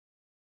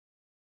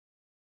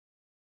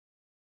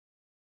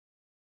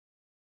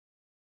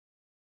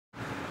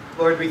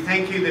Lord, we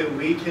thank you that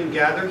we can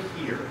gather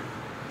here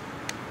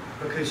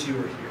because you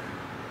are here.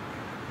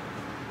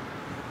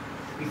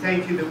 We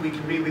thank you that we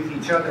can be with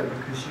each other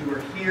because you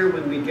are here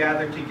when we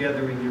gather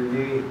together in your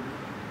name.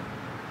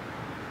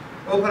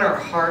 Open our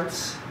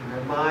hearts and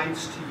our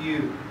minds to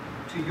you,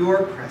 to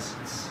your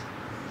presence.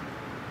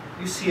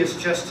 You see us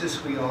just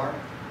as we are.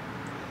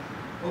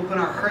 Open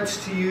our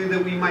hearts to you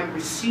that we might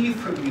receive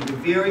from you the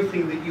very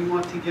thing that you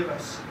want to give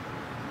us.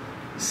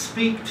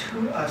 Speak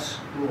to us,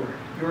 Lord.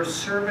 Your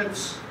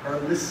servants are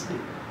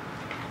listening.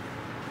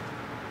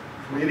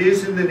 For it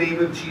is in the name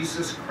of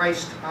Jesus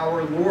Christ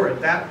our Lord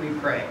that we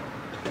pray.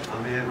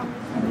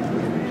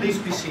 Amen. Please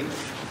be seated.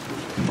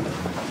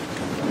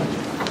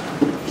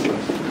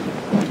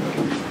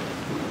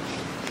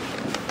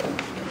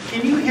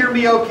 Can you hear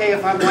me okay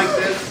if I'm like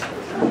this?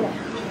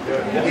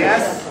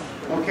 Yes?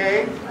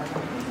 Okay.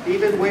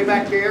 Even way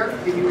back there?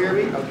 Can you hear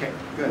me? Okay,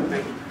 good.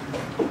 Thank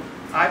you.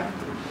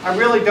 I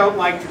really don't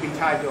like to be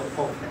tied to a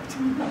pulpit.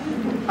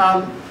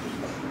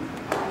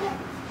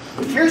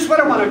 Here's what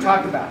I want to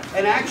talk about.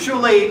 And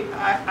actually,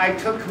 I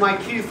took my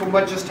cue from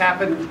what just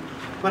happened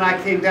when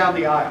I came down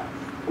the aisle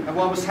and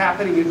what was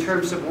happening in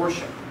terms of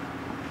worship.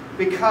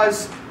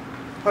 Because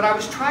what I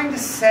was trying to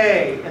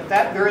say at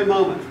that very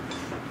moment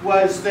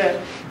was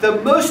that the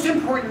most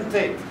important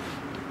thing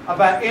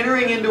about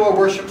entering into a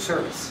worship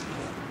service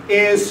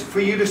is for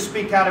you to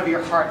speak out of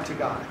your heart to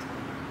God.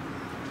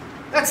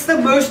 That's the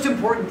most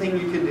important thing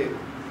you can do.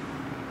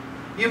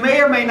 You may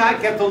or may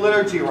not get the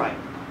liturgy right.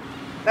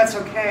 That's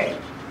okay.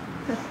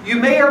 You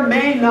may or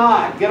may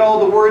not get all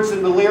the words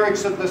and the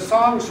lyrics of the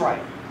songs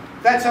right.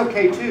 That's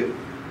okay too.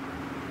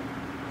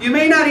 You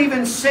may not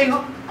even sing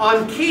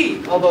on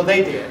key, although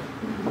they did.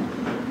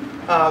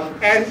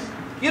 And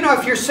you know,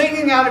 if you're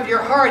singing out of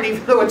your heart,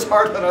 even though it's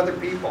hard on other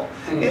people,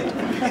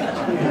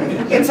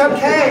 it's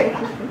okay.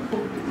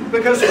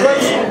 Because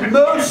what's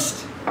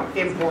most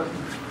important,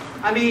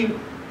 I mean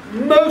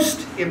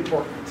most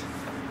important,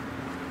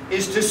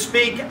 is to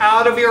speak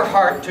out of your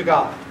heart to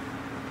God.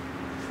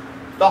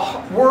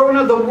 One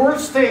of the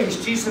worst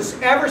things Jesus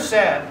ever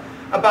said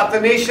about the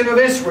nation of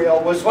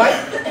Israel was what?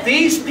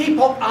 These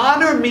people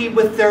honor me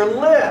with their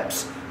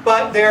lips,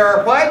 but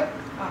their what?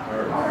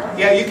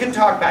 Yeah, you can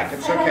talk back,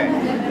 it's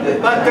okay.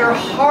 But their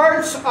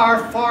hearts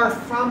are far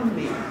from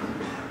me.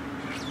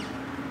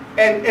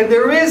 And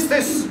there is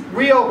this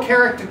real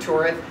character to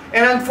it,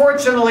 and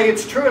unfortunately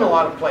it's true in a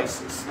lot of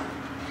places.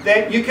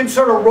 That you can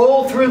sort of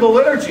roll through the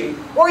liturgy,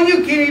 or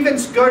you can even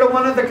go to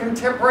one of the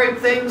contemporary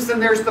things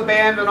and there's the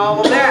band and all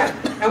of that.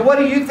 And what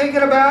are you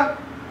thinking about?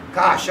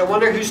 Gosh, I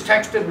wonder who's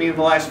texted me in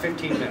the last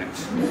 15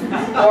 minutes.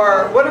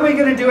 Or what are we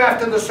going to do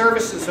after the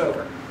service is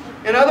over?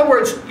 In other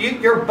words,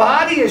 your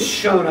body has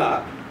shown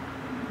up,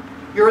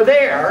 you're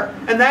there,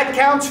 and that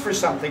counts for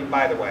something,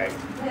 by the way.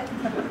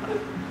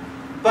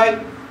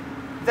 But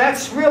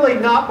that's really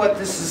not what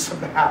this is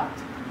about.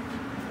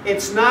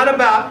 It's not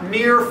about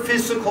mere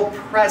physical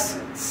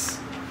presence.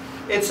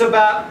 It's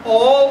about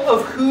all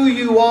of who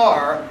you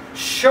are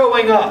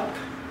showing up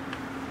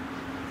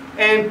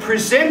and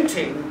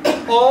presenting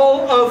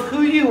all of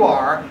who you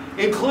are,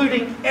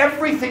 including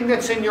everything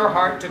that's in your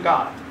heart to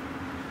God.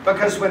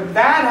 Because when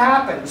that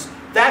happens,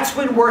 that's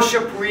when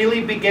worship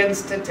really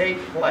begins to take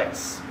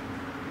place.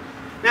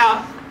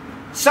 Now,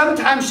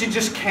 sometimes you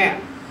just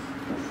can't.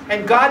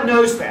 And God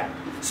knows that.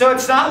 So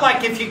it's not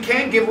like if you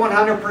can't give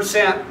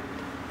 100%,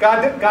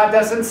 God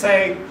doesn't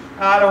say,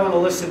 I don't want to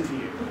listen to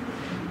you.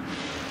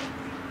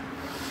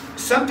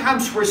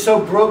 Sometimes we're so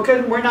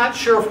broken, we're not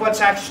sure of what's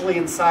actually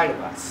inside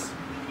of us.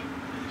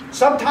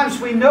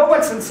 Sometimes we know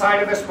what's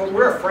inside of us, but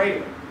we're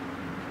afraid of it.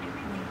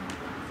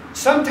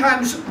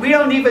 Sometimes we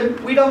don't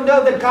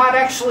know that God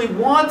actually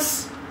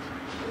wants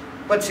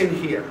what's in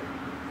here.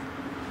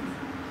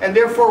 And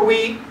therefore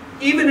we,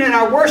 even in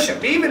our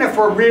worship, even if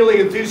we're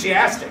really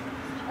enthusiastic,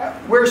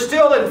 we're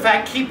still, in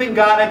fact, keeping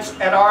God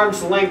at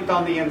arm's length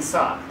on the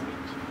inside.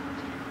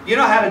 You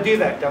know how to do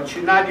that, don't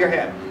you? Nod your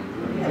head.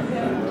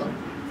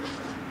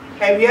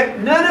 And yet,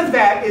 none of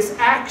that is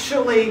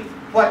actually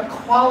what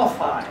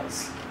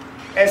qualifies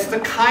as the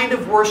kind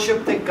of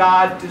worship that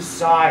God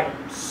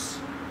desires.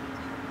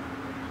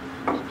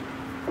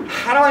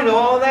 How do I know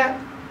all of that?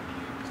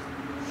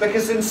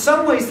 Because in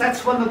some ways,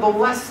 that's one of the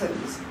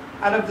lessons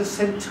out of the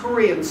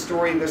centurion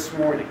story this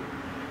morning.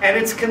 And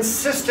it's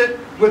consistent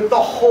with the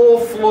whole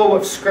flow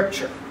of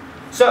Scripture.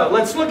 So,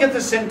 let's look at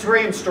the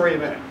centurion story a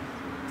minute.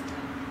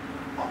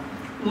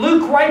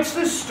 Luke writes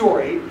this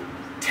story,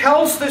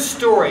 tells this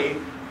story,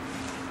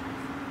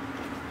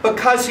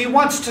 because he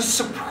wants to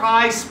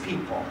surprise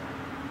people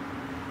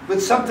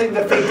with something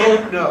that they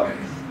didn't know.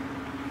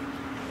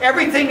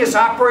 Everything is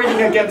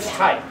operating against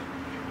type.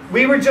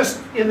 We were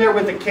just in there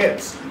with the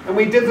kids, and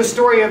we did the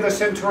story of the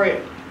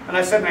centurion. And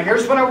I said, now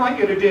here's what I want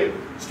you to do.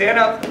 Stand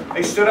up.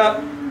 They stood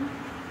up.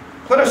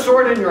 Put a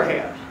sword in your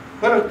hand.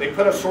 They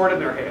put a sword in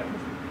their hand.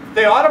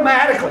 They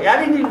automatically, I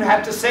didn't even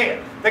have to say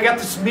it, they got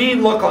this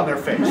mean look on their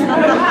face.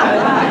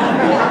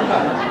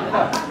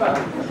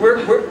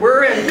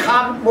 We're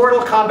in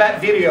Mortal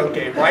Kombat video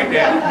game right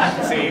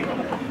now, see?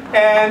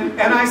 And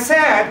I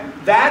said,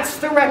 that's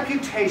the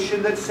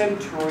reputation that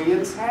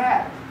centurions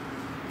had.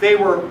 They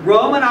were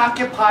Roman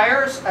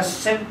occupiers. A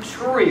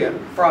centurion,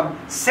 from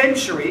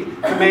century,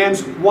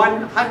 commands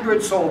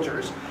 100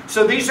 soldiers.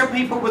 So these are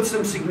people with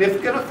some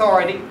significant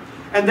authority.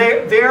 And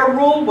their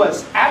rule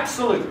was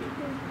absolute.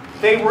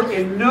 They were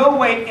in no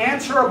way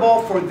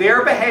answerable for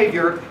their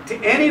behavior to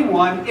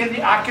anyone in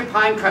the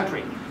occupying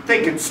country.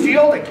 They could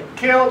steal, they could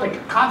kill, they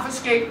could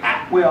confiscate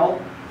at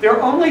will.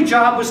 Their only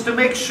job was to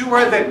make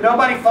sure that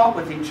nobody fought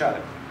with each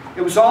other.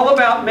 It was all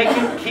about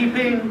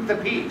keeping the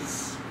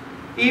peace,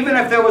 even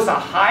if there was a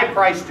high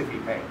price to be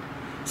paid.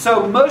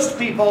 So most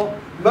people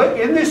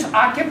in this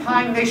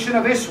occupying nation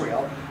of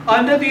Israel,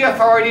 under the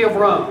authority of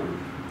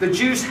Rome, the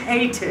Jews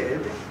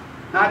hated,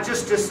 not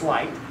just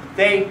disliked,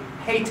 they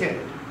hated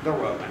the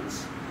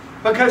Romans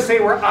because they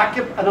were an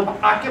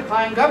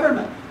occupying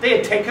government. They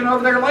had taken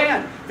over their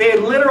land. They had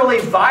literally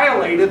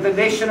violated the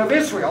nation of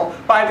Israel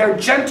by their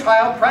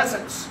Gentile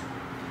presence.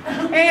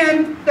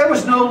 And there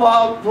was no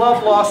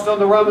love lost on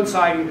the Roman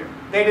side either.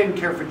 They didn't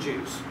care for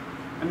Jews.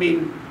 I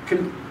mean,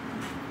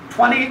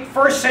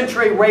 21st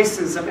century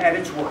racism at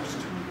its worst.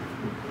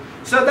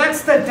 So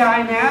that's the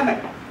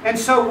dynamic. And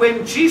so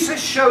when Jesus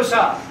shows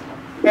up,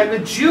 and the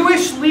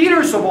Jewish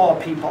leaders of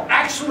all people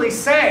actually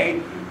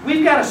say,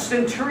 we've got a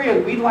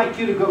centurion we'd like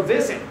you to go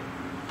visit,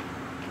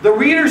 the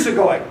readers are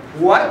going,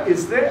 what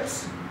is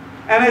this?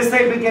 And as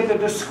they begin to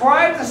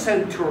describe the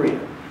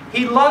centurion,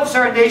 he loves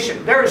our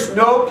nation. There is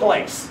no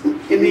place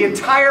in the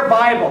entire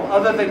Bible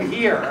other than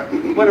here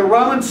when a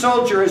Roman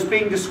soldier is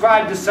being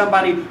described as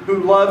somebody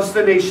who loves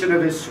the nation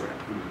of Israel.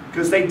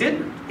 Because they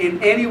didn't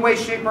in any way,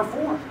 shape, or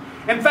form.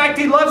 In fact,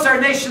 he loves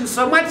our nation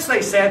so much,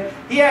 they said,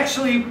 he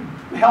actually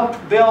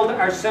helped build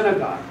our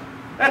synagogue.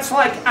 That's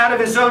like out of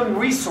his own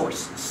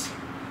resources.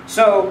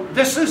 So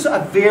this is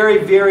a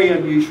very, very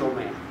unusual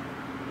man.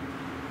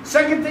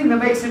 Second thing that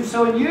makes him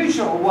so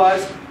unusual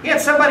was he had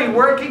somebody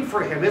working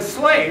for him, his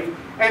slave.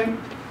 And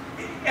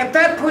at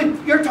that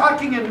point, you're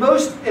talking in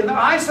the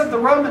eyes of the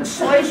Romans,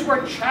 slaves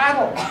were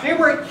chattel. They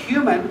weren't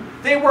human.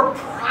 They were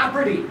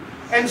property.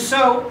 And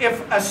so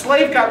if a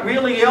slave got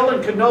really ill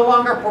and could no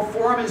longer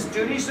perform his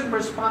duties and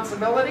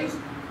responsibilities,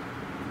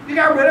 you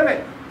got rid of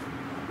it.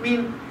 I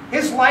mean,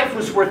 his life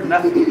was worth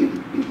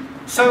nothing.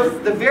 So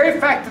the very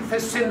fact that the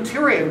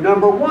centurion,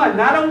 number one,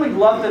 not only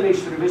loved the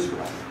nation of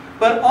Israel,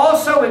 but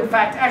also, in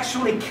fact,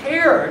 actually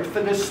cared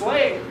for this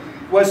slave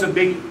was a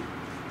biggie.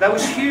 That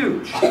was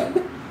huge.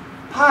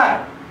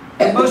 But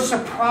the most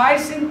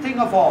surprising thing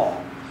of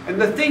all, and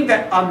the thing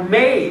that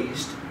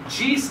amazed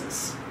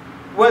Jesus,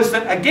 was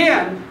that,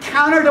 again,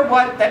 counter to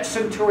what that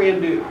centurion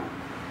knew.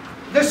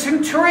 The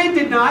centurion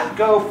did not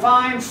go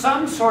find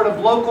some sort of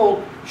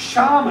local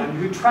shaman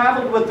who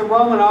traveled with the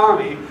Roman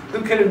army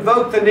who could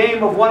invoke the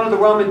name of one of the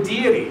Roman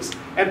deities.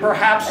 And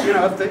perhaps, you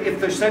know, if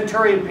the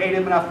centurion paid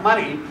him enough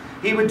money,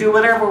 he would do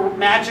whatever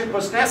magic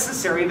was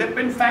necessary that,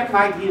 in fact,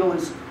 might heal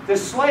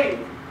this slave.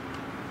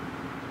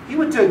 He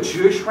went to a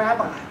Jewish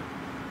rabbi.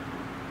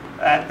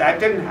 That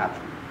didn't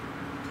happen.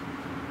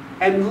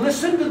 And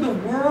listen to the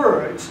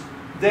words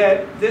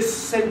that this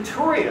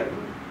centurion,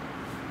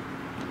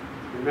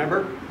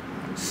 remember,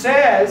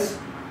 says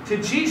to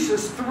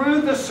Jesus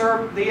through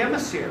the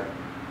emissary.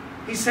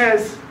 He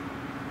says,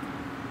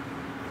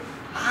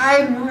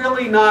 I'm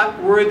really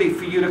not worthy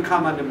for you to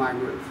come under my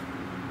roof.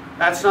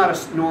 That's not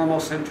a normal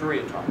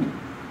centurion talking.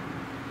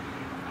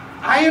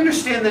 I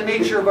understand the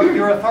nature of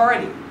your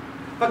authority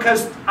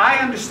because I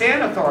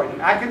understand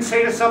authority. I can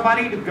say to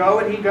somebody to go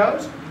and he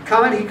goes,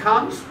 come and he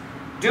comes,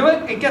 do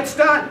it, it gets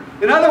done.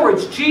 In other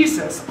words,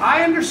 Jesus,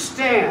 I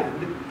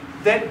understand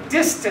that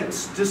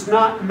distance does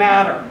not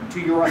matter to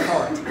your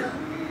authority.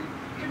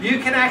 You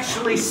can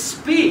actually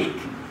speak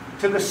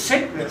to the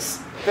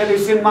sickness that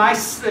is in my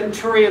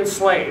centurion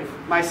slave,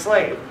 my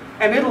slave,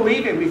 and it'll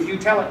leave him if you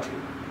tell it to.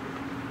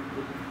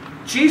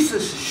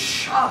 Jesus is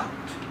shocked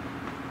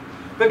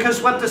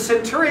because what the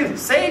centurion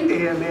is saying to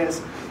him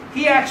is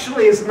he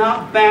actually is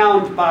not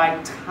bound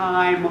by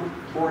time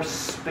or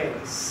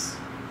space.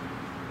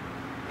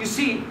 You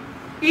see,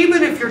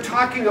 even if you're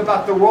talking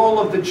about the role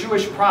of the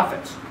Jewish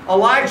prophets,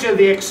 Elijah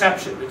the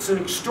exception, it's an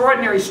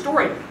extraordinary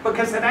story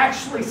because it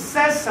actually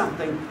says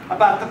something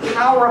about the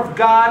power of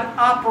God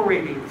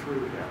operating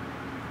through him.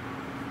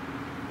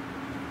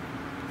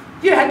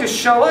 You had to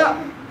show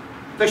up.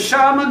 The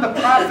shaman, the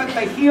prophet,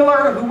 the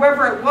healer,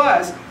 whoever it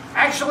was,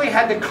 actually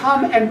had to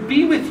come and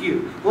be with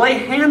you, lay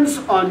hands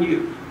on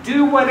you,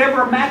 do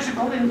whatever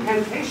magical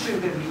incantation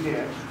that he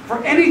did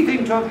for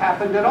anything to have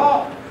happened at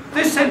all.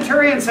 This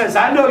centurion says,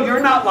 I know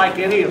you're not like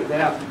any of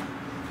them.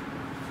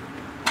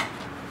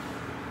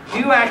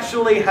 You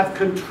actually have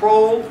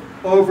control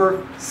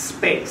over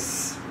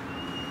space.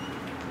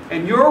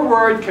 And your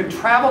word can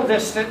travel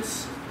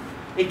distance.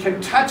 It can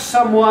touch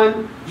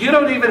someone. You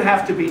don't even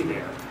have to be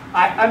there.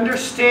 I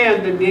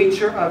understand the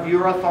nature of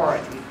your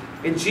authority.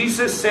 And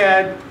Jesus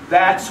said,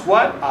 that's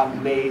what?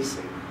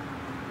 Amazing.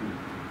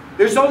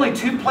 There's only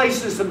 2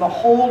 places in the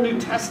whole New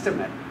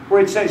Testament where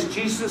it says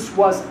Jesus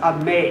was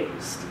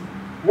amazed.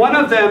 One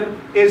of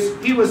them is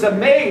he was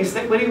amazed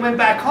that when he went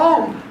back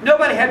home,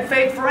 nobody had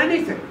faith for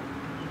anything.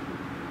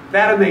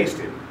 That amazed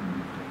him.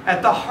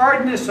 At the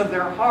hardness of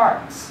their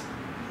hearts.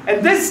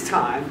 And this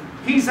time,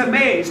 he's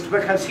amazed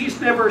because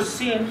he's never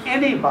seen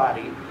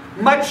anybody,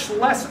 much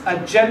less a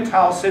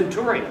Gentile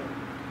centurion,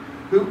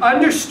 who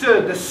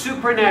understood the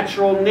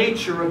supernatural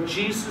nature of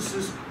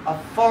Jesus'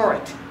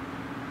 authority.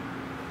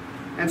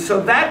 And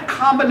so that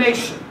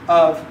combination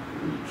of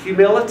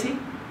humility,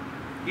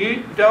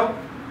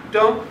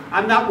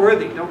 I'm not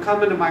worthy, don't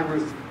come into my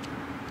room,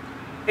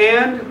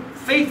 and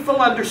faithful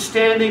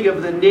understanding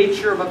of the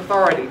nature of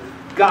authority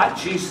got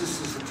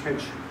Jesus'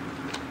 attention.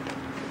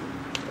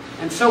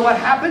 And so what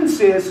happens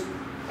is,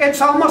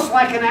 it's almost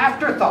like an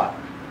afterthought.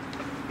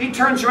 He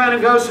turns around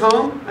and goes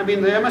home. I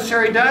mean, the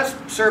emissary does.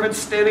 Servants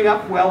standing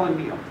up, well and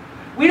healed.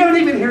 We don't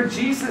even hear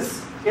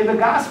Jesus in the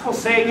gospel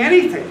saying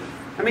anything.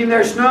 I mean,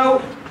 there's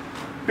no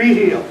be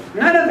healed.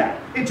 None of that.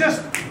 It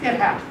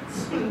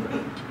happens.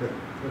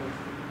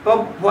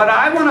 But what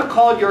I want to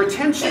call your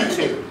attention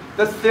to,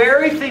 the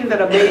very thing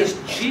that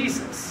amazed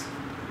Jesus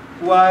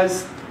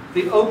was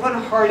the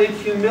open-hearted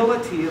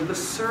humility of the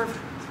servant,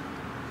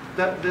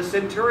 the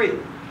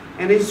centurion,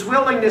 and his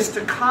willingness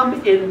to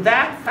come in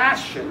that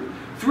fashion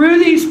through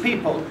these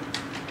people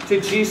to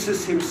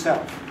Jesus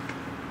himself.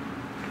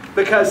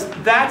 Because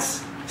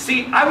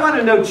I want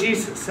to know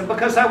Jesus. And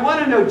because I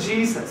want to know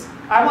Jesus,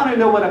 I want to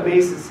know what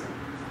amazes him.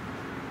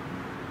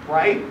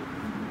 Right?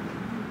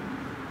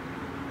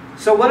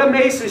 So what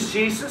amazes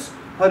Jesus?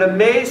 What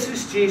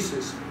amazes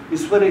Jesus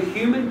is when a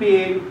human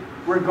being,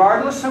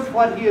 regardless of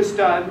what he has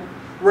done,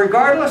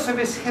 regardless of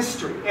his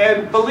history,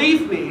 and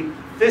believe me,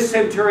 this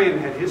centurion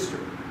had history.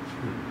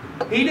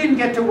 He didn't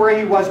get to where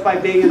he was by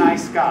being a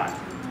nice guy.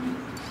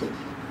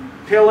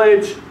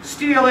 Pillage,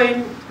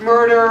 stealing,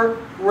 murder,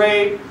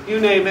 rape, you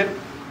name it.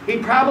 He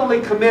probably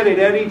committed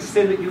any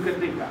sin that you could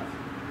think of.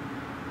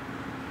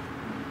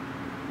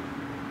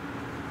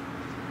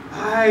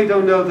 I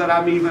don't know that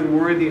I'm even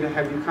worthy to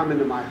have you come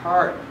into my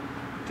heart,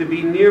 to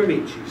be near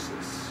me,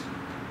 Jesus.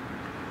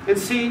 And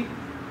see,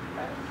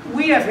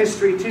 we have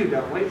history too,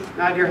 don't we?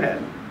 Nod your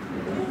head.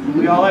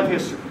 We all have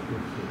history.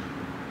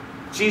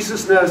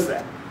 Jesus knows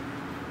that.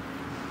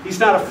 He's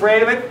not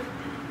afraid of it.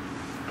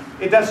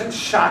 It doesn't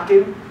shock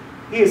him.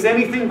 He is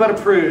anything but a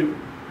prude.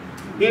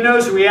 He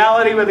knows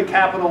reality with a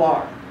capital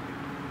R.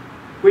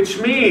 Which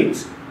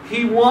means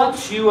he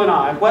wants you and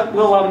I, what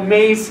will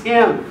amaze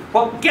him,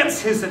 what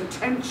gets his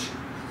attention,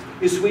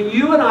 is when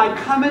you and I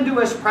come into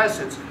his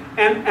presence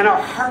and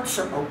our hearts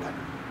are open.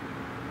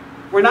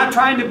 We're not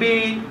trying to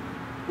be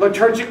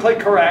liturgically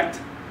correct.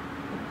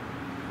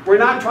 We're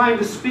not trying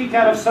to speak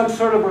out of some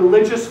sort of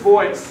religious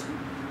voice.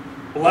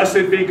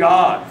 Blessed be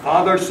God,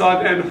 Father,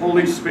 Son, and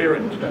Holy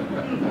Spirit.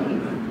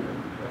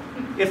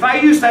 If I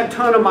used that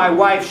tone of my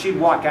wife, she'd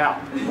walk out.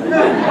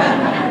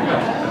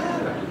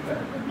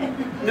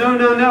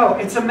 No.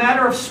 It's a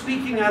matter of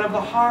speaking out of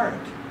the heart.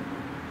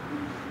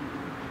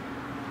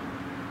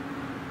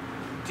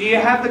 Do you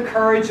have the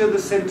courage of the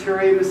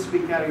centurion to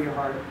speak out of your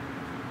heart?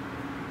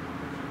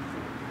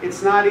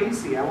 It's not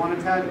easy, I want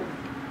to tell you.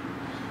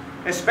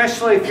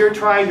 Especially if you're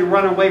trying to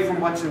run away from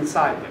what's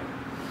inside you.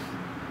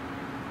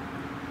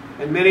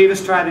 And many of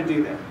us try to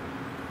do that.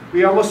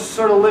 We almost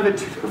sort of live at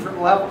two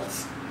different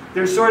levels.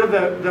 There's sort of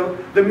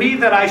the me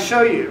that I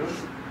show you,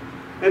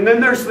 and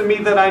then there's the me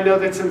that I know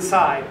that's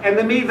inside, and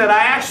the me that I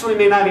actually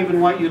may not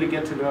even want you to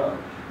get to know,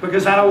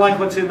 because I don't like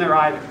what's in there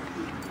either.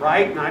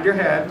 Right? Nod your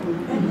head.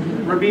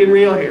 We're being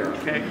real here,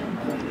 okay?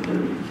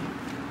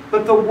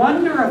 But the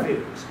wonder of it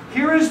is,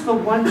 here is the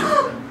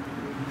wonder.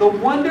 The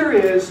wonder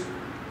is,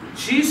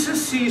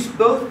 Jesus sees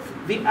both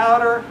the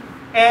outer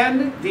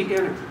and the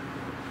inner.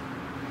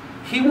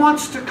 He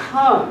wants to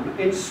come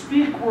and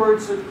speak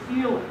words of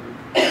healing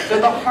to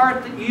the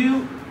heart that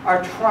you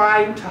are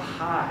trying to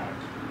hide.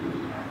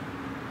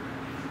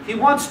 He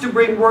wants to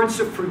bring words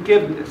of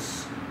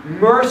forgiveness,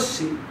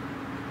 mercy,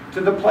 to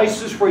the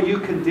places where you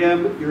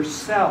condemn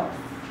yourself.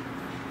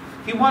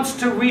 He wants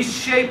to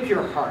reshape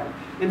your heart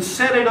and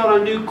set it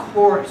on a new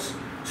course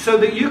so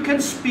that you can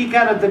speak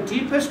out of the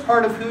deepest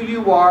part of who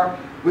you are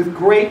with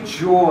great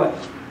joy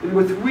and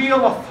with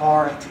real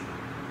authority.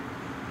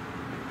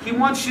 He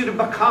wants you to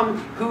become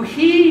who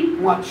He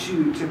wants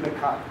you to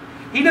become.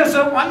 He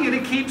doesn't want you to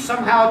keep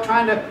somehow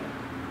trying to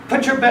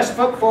put your best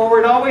foot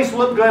forward, always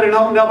look good, and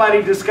hope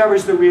nobody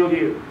discovers the real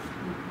you.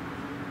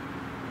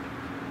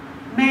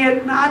 May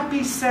it not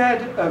be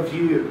said of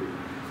you,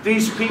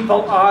 these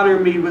people honor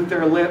me with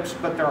their lips,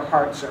 but their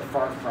hearts are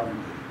far from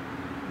me.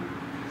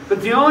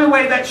 But the only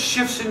way that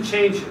shifts and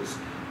changes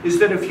is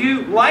that if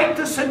you, like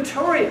the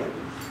centurion,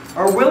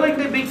 are willing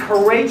to be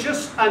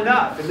courageous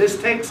enough, and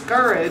this takes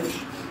courage.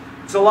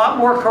 It's a lot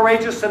more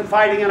courageous than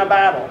fighting in a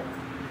battle.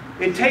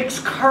 It takes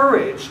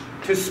courage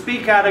to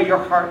speak out of your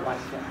heart like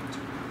that.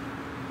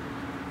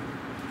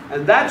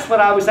 And that's what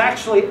I was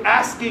actually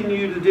asking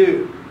you to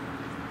do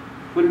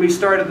when we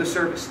started the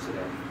service today.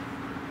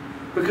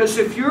 Because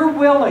if you're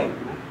willing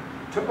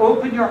to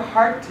open your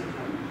heart to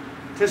Him,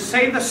 to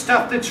say the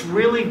stuff that's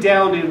really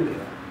down in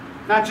there.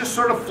 not just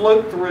sort of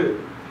float through.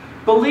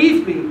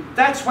 Believe me,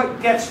 that's what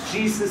gets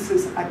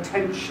Jesus'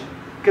 attention,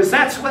 because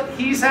that's what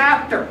he's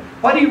after.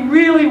 What he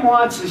really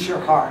wants is your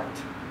heart.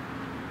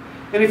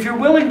 And if you're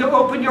willing to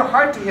open your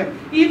heart to him,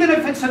 even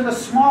if it's in the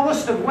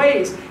smallest of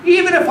ways,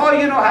 even if all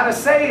you know how to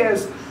say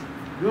is,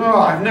 "Oh,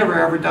 I've never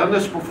ever done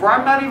this before.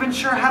 I'm not even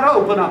sure how to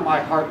open up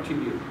my heart to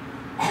you."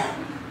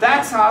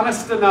 That's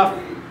honest enough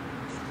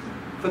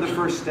for the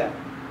first step.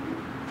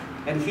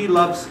 And he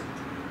loves it.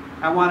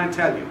 I want to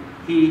tell you,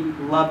 he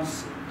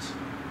loves it.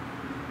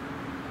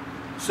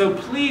 So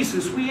please,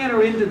 as we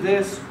enter into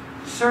this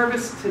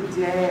service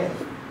today,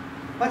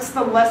 what's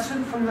the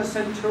lesson from the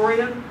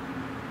centurion?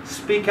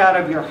 Speak out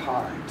of your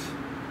heart.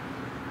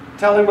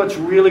 Tell him what's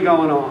really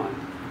going on.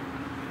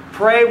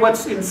 Pray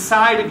what's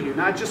inside of you,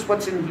 not just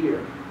what's in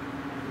here.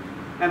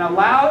 And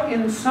allow,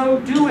 in so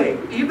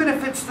doing, even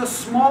if it's the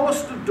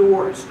smallest of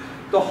doors,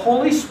 the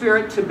Holy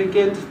Spirit to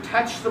begin to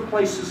touch the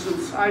places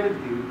inside of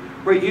you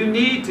where you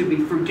need to be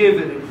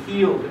forgiven and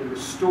healed and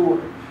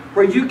restored,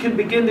 where you can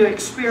begin to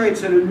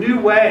experience in a new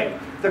way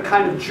the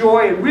kind of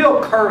joy and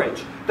real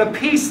courage, the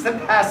peace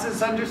that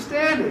passes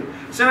understanding.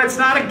 So it's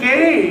not a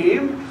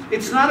game,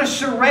 it's not a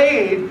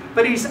charade,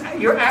 but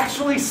you're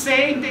actually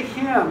saying to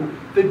him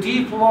the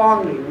deep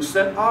longings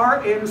that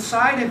are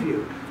inside of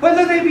you.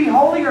 Whether they be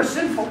holy or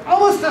sinful,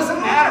 almost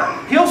doesn't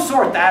matter. He'll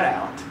sort that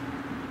out.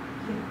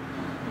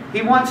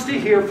 He wants to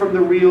hear from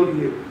the real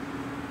you.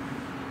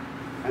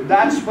 And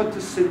that's what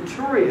the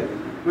centurion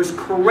was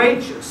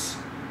courageous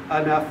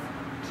enough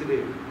to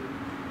do.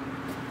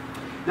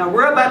 Now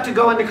we're about to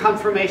go into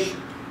confirmation.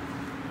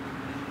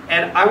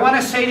 And I want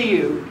to say to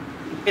you,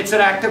 it's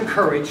an act of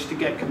courage to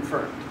get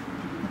confirmed.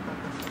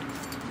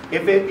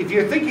 If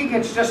you're thinking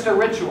it's just a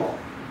ritual,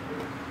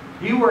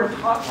 you were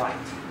taught right.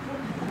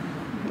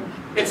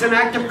 It's an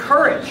act of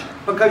courage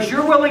because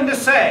you're willing to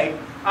say,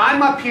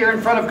 I'm up here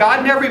in front of God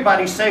and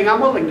everybody saying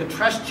I'm willing to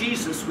trust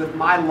Jesus with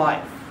my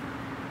life.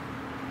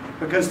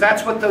 Because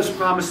that's what those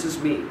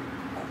promises mean.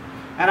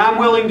 And I'm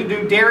willing to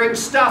do daring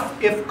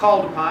stuff if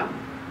called upon.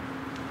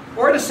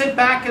 Or to sit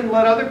back and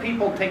let other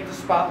people take the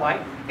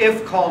spotlight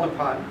if called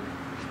upon.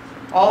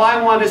 All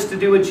I want is to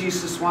do what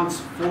Jesus wants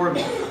for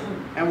me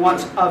and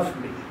wants of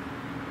me.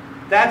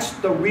 That's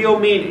the real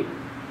meaning.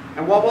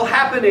 And what will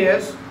happen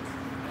is,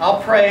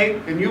 I'll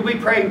pray, and you'll be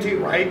praying too,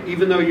 right?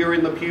 Even though you're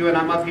in the pew and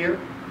I'm up here.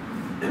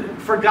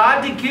 For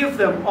God to give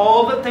them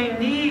all that they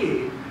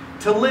need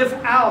to live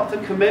out the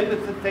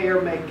commitment that they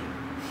are making.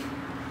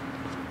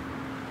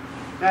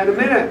 Now in a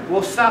minute,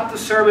 we'll stop the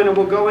sermon and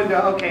we'll go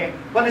into, okay,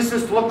 what does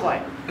this look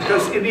like?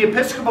 Because in the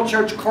Episcopal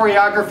Church,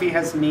 choreography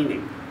has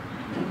meaning.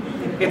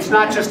 It's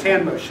not just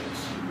hand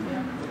motions.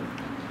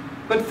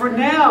 But for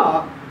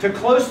now, to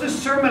close this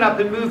sermon up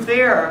and move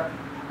there,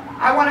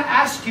 I want to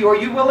ask you, are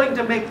you willing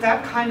to make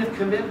that kind of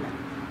commitment?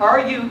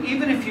 Are you,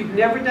 even if you've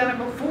never done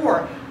it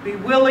before, be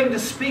willing to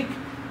speak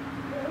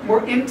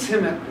more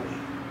intimately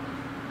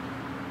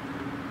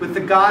with the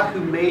God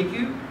who made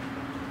you,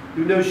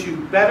 who knows you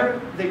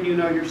better than you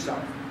know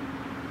yourself,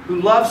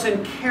 who loves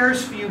and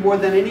cares for you more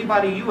than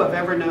anybody you have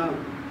ever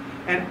known.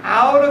 And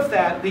out of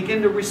that,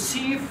 begin to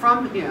receive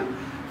from him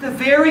the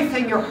very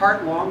thing your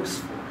heart longs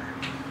for,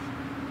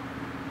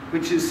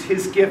 which is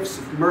his gifts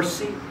of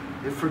mercy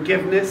and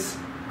forgiveness,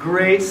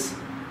 grace,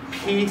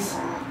 peace,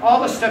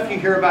 all the stuff you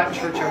hear about in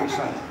church every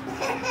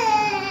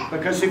Sunday.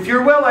 Because if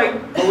you're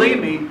willing,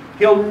 believe me,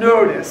 he'll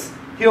notice,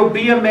 he'll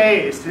be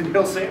amazed, and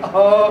he'll say,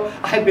 oh,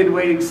 I've been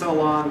waiting so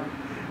long.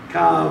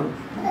 Come,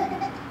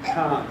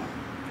 come.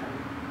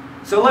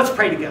 So let's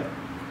pray together.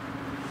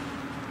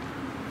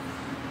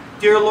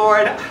 Dear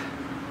Lord,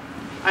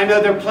 I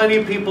know there are plenty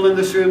of people in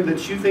this room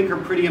that you think are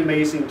pretty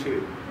amazing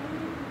too.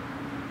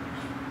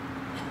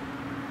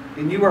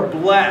 And you are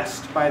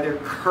blessed by their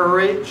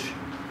courage,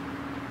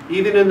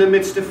 even in the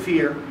midst of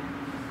fear,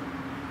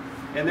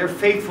 and their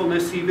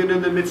faithfulness, even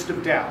in the midst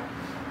of doubt.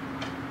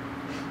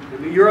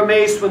 And you're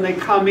amazed when they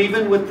come,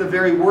 even with the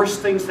very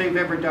worst things they've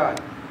ever done,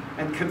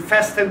 and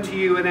confess them to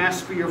you and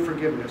ask for your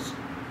forgiveness,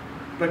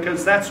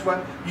 because that's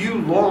what you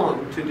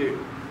long to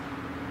do.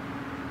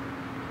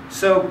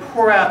 So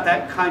pour out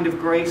that kind of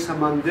grace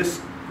among this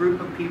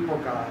group of people,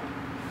 God.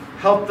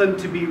 Help them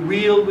to be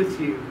real with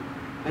you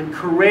and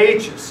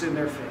courageous in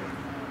their faith.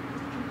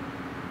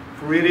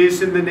 For it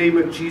is in the name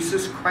of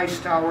Jesus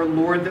Christ our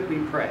Lord that we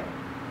pray.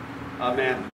 Amen.